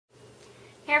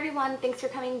Hey everyone, thanks for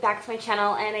coming back to my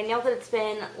channel, and I know that it's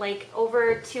been like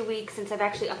over 2 weeks since I've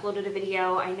actually uploaded a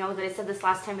video. I know that I said this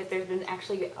last time, but there's been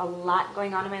actually a lot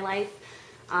going on in my life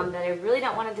that I really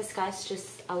don't want to discuss,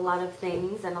 just a lot of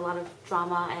things and a lot of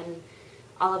drama and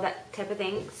all of that type of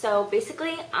thing. So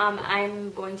basically,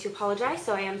 I'm going to apologize,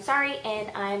 so I am sorry,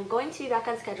 and I'm going to be back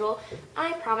on schedule,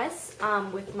 I promise,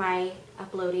 with my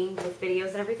uploading with videos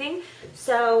and everything.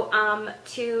 So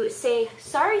to say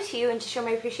sorry to you and to show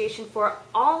my appreciation for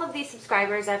all of these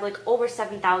subscribers, I have like over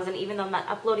 7,000, even though I'm not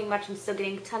uploading much, I'm still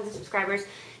getting tons of subscribers,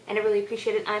 and I really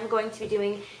appreciate it. I'm going to be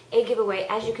doing a giveaway.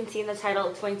 As you can see in the title,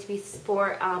 it's going to be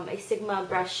for a Sigma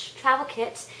brush travel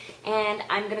kit, and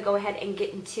I'm going to go ahead and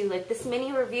get into like this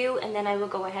mini review, and then I will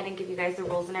go ahead and give you guys the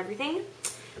rules and everything.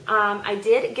 I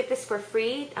did get this for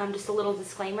free, just a little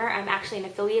disclaimer. I'm actually an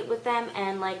affiliate with them,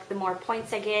 and like the more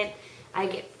points I get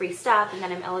free stuff, and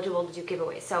then I'm eligible to do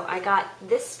giveaways. So I got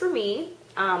this for me.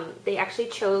 They actually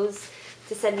chose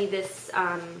to send me this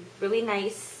really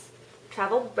nice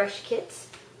travel brush kit.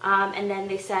 And then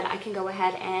they said I can go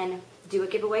ahead and do a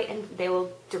giveaway, and they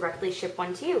will directly ship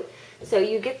one to you. So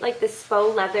you get like this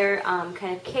faux leather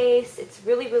kind of case. It's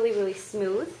really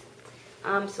smooth.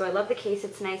 So I love the case.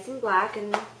 It's nice and black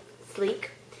and sleek.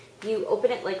 You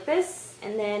open it like this,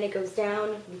 and then it goes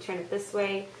down. You turn it this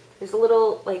way. There's a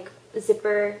little like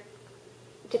zipper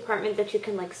department that you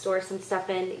can like store some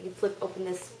stuff in. You flip open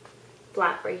this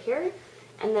flap right here,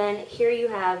 and then here you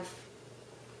have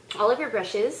all of your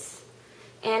brushes.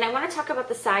 And I want to talk about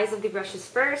the size of the brushes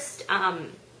first.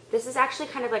 This is actually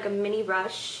kind of like a mini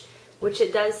brush, which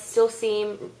it does still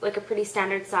seem like a pretty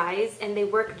standard size, and they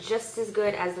work just as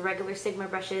good as the regular Sigma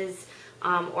brushes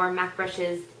or MAC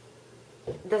brushes.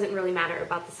 It doesn't really matter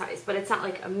about the size, but it's not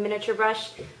like a miniature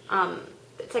brush.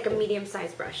 It's like a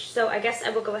medium-sized brush. So I guess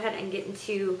I will go ahead and get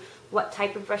into what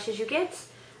type of brushes you get.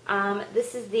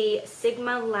 This is the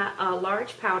Sigma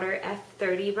Large Powder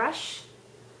F30 brush.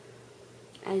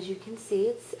 As you can see,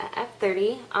 it's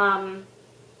F30.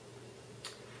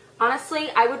 Honestly,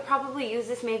 I would probably use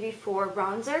this maybe for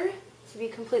bronzer, to be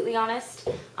completely honest.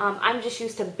 I'm just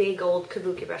used to big old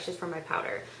kabuki brushes for my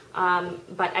powder.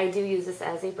 But I do use this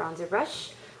as a bronzer brush.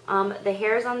 The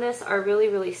hairs on this are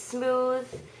really smooth.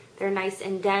 They're nice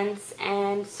and dense,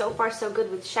 and so far so good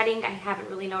with shedding. I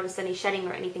haven't really noticed any shedding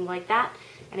or anything like that,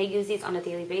 and I use these on a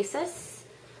daily basis.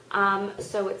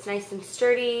 So it's nice and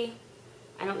sturdy.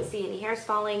 I don't see any hairs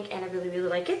falling, and I really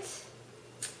like it.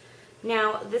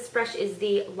 Now, this brush is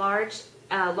the large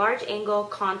angle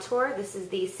contour. This is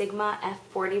the Sigma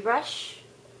F40 brush,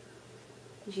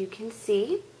 as you can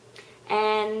see.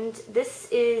 And this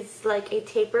is like a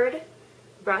tapered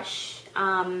brush.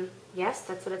 Yes,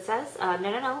 that's what it says.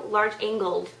 No, large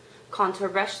angled contour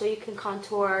brush, so you can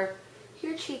contour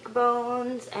your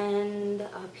cheekbones and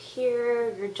up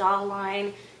here, your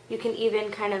jawline. You can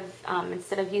even kind of,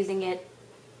 instead of using it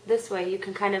this way, you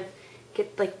can kind of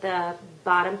get like the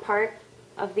bottom part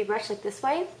of the brush like this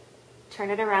way, turn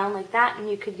it around like that, and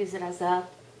you could use it as a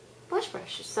blush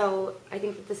brush. So I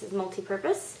think that this is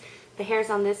multi-purpose. The hairs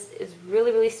on this is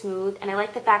really smooth, and I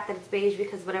like the fact that it's beige,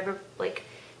 because whatever like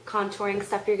contouring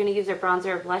stuff you're going to use, or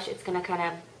bronzer or blush, it's going to kind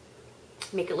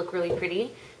of make it look really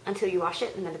pretty until you wash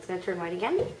it, and then it's going to turn white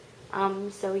again.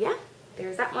 So yeah,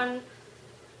 there's that one.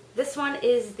 This one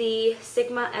is the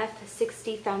Sigma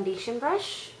F60 foundation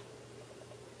brush,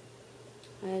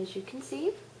 as you can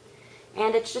see,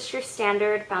 and it's just your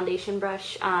standard foundation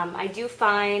brush. I do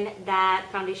find that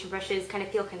foundation brushes kind of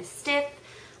feel kind of stiff.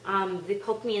 They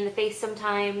poke me in the face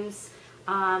sometimes.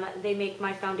 They make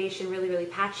my foundation really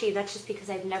patchy. That's just because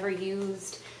I've never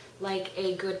used like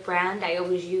a good brand. I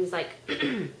always use like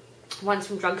ones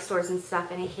from drugstores and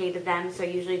stuff, and I hated them, so I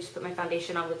usually just put my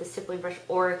foundation on with a stippling brush,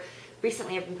 or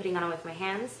recently I've been putting it on with my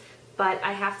hands. But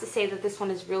I have to say that this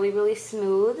one is really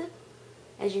smooth.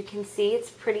 As you can see, it's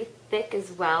pretty thick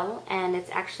as well, and it's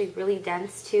actually really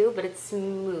dense too, but it's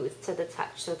smooth to the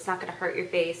touch, so it's not going to hurt your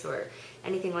face or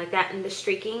anything like that. And the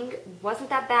streaking wasn't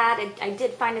that bad. I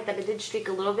did find it that it did streak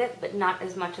a little bit, but not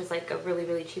as much as like a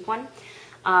really cheap one.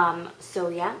 So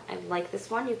yeah, I like this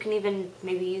one. You can even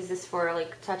maybe use this for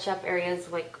like touch-up areas,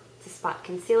 like to spot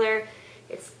concealer.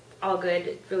 It's all good.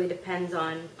 It really depends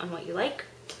on what you like.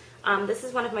 This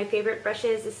is one of my favorite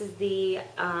brushes. This is the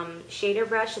shader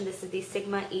brush, and this is the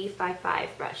Sigma E55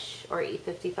 brush, or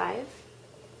E55.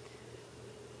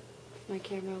 My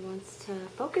camera wants to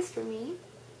focus for me.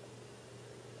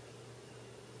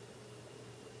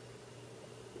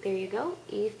 There you go,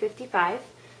 E55.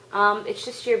 It's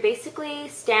just your basically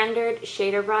standard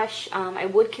shader brush. I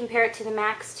would compare it to the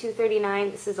MAC's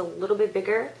 239. This is a little bit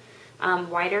bigger,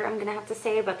 wider, I'm going to have to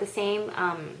say, but the same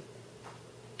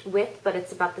width, but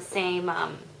it's about the same,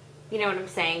 you know what I'm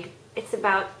saying?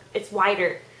 It's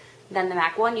wider than the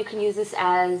MAC one. You can use this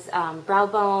as brow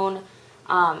bone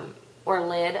or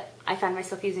lid. I find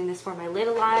myself using this for my lid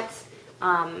a lot.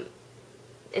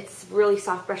 It's really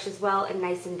soft brush as well and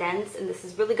nice and dense, and this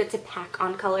is really good to pack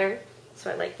on color,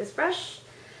 so I like this brush.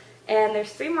 And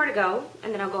there's 3 more to go,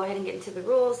 and then I'll go ahead and get into the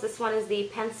rules. This one is the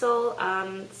pencil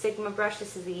Sigma brush.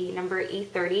 This is the number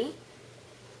E30.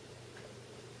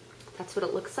 That's what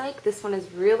it looks like. This one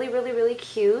is really, really, really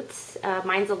cute.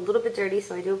 Mine's a little bit dirty,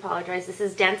 so I do apologize. This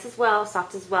is dense as well,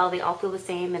 soft as well. They all feel the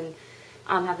same and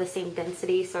have the same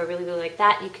density, so I really, really like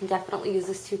that. You can definitely use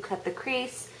this to cut the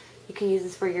crease. You can use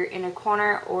this for your inner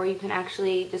corner, or you can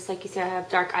actually, just like you see I have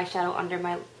dark eyeshadow under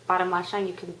my bottom lash line,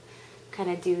 you can kind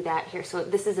of do that here. So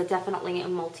this is definitely a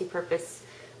multi-purpose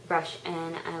brush,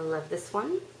 and I love this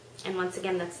one. And once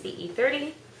again, that's the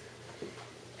E30.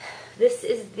 This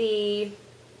is the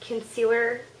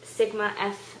Concealer Sigma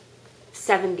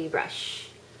F70 brush,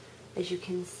 as you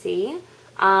can see.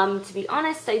 To be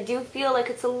honest, I do feel like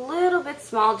it's a little bit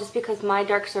small just because my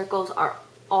dark circles are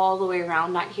all the way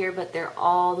around, not here, but they're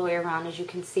all the way around, as you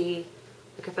can see.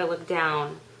 Like if I look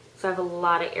down, so I have a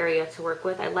lot of area to work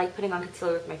with. I like putting on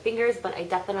concealer with my fingers, but I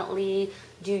definitely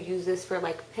do use this for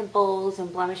like pimples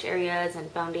and blemish areas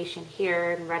and foundation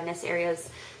here and redness areas,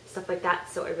 stuff like that.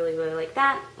 So I really, really like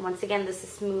that. Once again, this is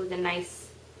smooth and nice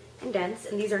and dense,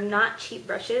 and these are not cheap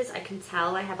brushes. I can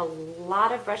tell I have a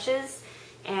lot of brushes,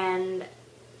 and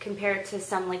compared to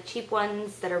some like cheap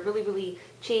ones that are really, really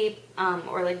cheap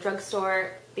or like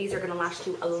drugstore, these are going to last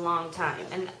you a long time.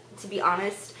 And to be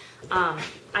honest,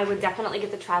 I would definitely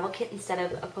get the travel kit instead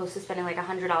of opposed to spending like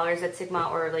 $100 at Sigma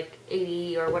or like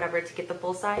 $80 or whatever to get the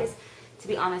full size. To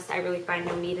be honest, I really find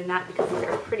no need in that because these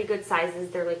are pretty good sizes.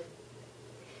 They're like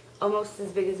almost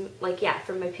as big as, like, yeah,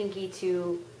 from my pinky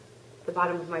to the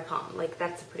bottom of my palm. Like,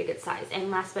 that's a pretty good size.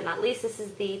 And last but not least, this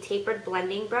is the Tapered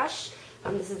blending brush.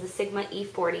 This is the Sigma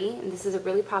E40, and this is a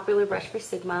really popular brush for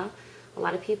Sigma. A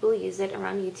lot of people use it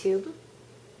around YouTube,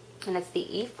 and it's the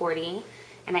E40,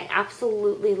 and I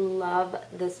absolutely love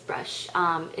this brush.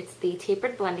 It's the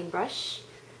Tapered blending brush.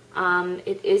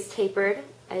 It is tapered,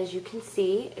 as you can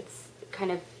see. It's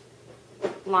kind of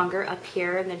longer up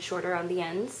here and then shorter on the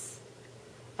ends.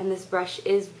 And this brush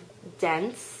is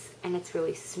dense, and it's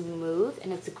really smooth,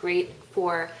 and it's great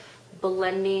for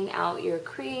blending out your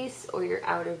crease or your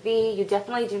outer V. You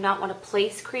definitely do not want to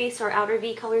place crease or outer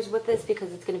V colors with this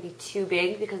because it's going to be too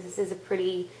big, because this is a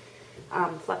pretty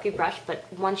fluffy brush. But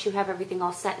once you have everything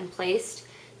all set and placed,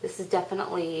 this is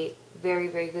definitely very,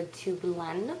 very good to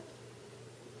blend.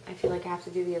 I feel like I have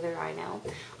to do the other eye now.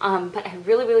 But I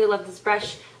really, really love this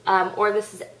brush. Or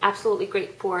this is absolutely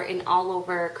great for an all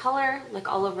over color,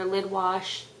 like all over lid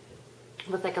wash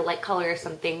with like a light color or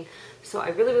something. So I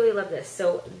really, really love this.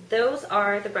 So those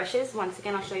are the brushes. Once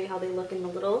again, I'll show you how they look in the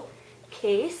little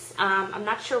case. I'm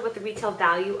not sure what the retail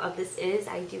value of this is.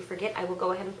 I do forget. I will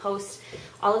go ahead and post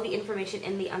all of the information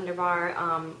in the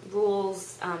underbar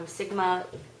rules, Sigma's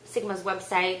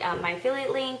website, my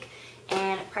affiliate link,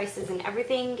 and prices and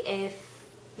everything if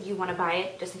you want to buy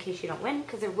it, just in case you don't win,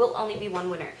 because there will only be one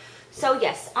winner. So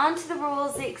yes, on to the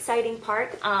rules, the exciting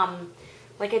part.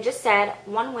 Like I just said,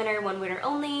 one winner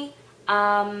only.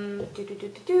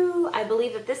 I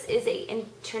believe that this is an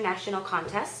international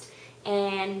contest,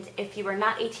 and if you are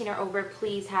not 18 or over,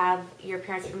 please have your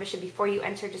parents' permission before you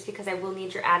enter, just because I will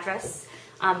need your address.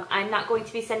 I'm not going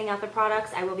to be sending out the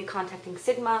products. I will be contacting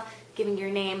Sigma, giving your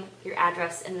name, your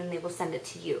address, and then they will send it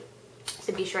to you.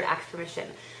 So be sure to ask permission.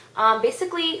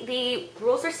 Basically, the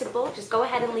rules are simple. Just go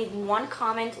ahead and leave one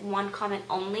comment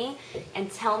only,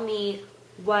 and tell me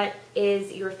what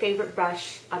is your favorite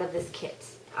brush out of this kit.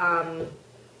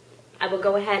 I will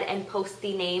go ahead and post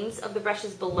the names of the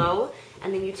brushes below,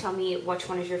 and then you tell me which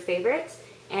one is your favorite,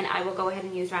 and I will go ahead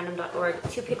and use random.org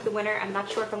to pick the winner. I'm not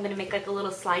sure if I'm going to make like a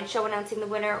little slideshow announcing the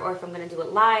winner or if I'm going to do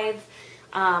it live.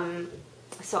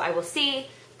 So I will see.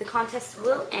 The contest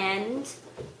will end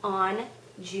on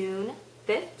June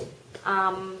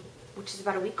 5th, which is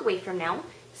about a week away from now.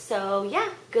 So yeah,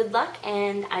 good luck,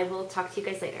 and I will talk to you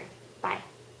guys later. Bye.